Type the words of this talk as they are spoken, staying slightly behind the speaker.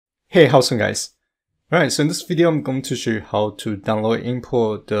Hey, how's it going, guys? Alright, so in this video I'm going to show you how to download and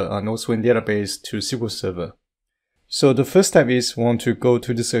import the Northwind database to SQL Server. So the first step is we want to go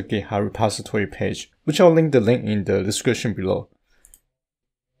to this GitHub repository page, which I'll link the link in the description below.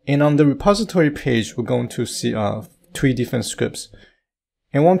 And on the repository page, we're going to see three different scripts.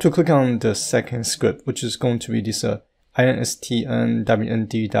 And we want to click on the second script, which is going to be this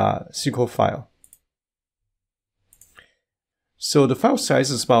instnwnd.sql file. So the file size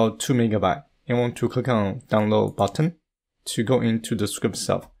is about 2 MB, and want to click on download button to go into the script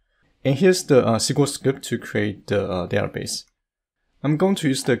itself. And here's the SQL script to create the database. I'm going to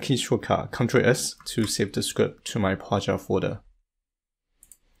use the key shortcut Ctrl S to save the script to my project folder.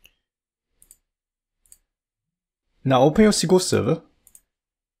 Now open your SQL Server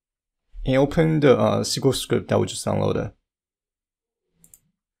and open the SQL script that we just downloaded.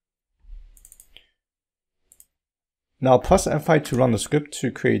 Now press F5 to run the script to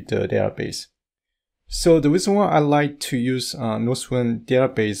create the database. So the reason why I like to use Northwind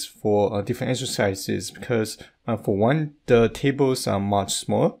database for different exercises because for one, the tables are much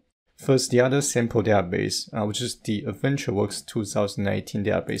smaller. First, the other sample database, which is the AdventureWorks 2019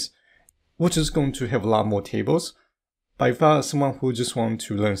 database, which is going to have a lot more tables. But if I'm someone who just wants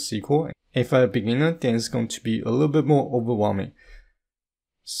to learn SQL, if I'm a beginner, then it's going to be a little bit more overwhelming.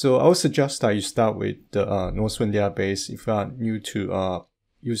 So I would suggest that you start with the Northwind database if you are new to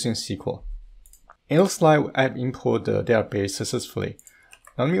using SQL. It looks like I've imported the database successfully.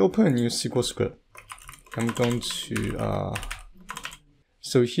 Now let me open a new SQL script. I'm going to,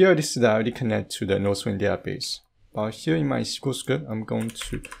 so here this is that I already connect to the Northwind database. But here in my SQL script, I'm going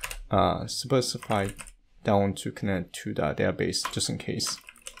to specify that I want to connect to the database just in case.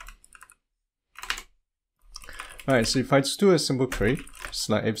 Alright, so if I just do a simple query,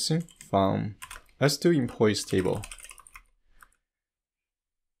 select everything from, let's do employees table.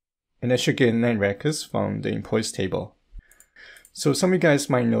 And I should get 9 records from the employees table. So some of you guys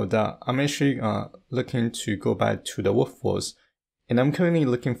might know that I'm actually looking to go back to the workforce, and I'm currently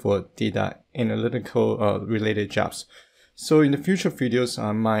looking for data analytical related jobs. So in the future videos,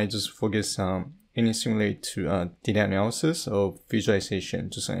 I might just focus on anything related to data analysis or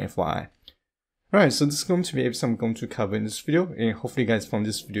visualization, just an FYI. Alright, so this is going to be everything I'm going to cover in this video, and hopefully you guys found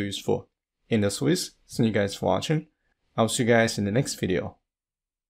this video useful. And as always, thank you guys for watching. I'll see you guys in the next video.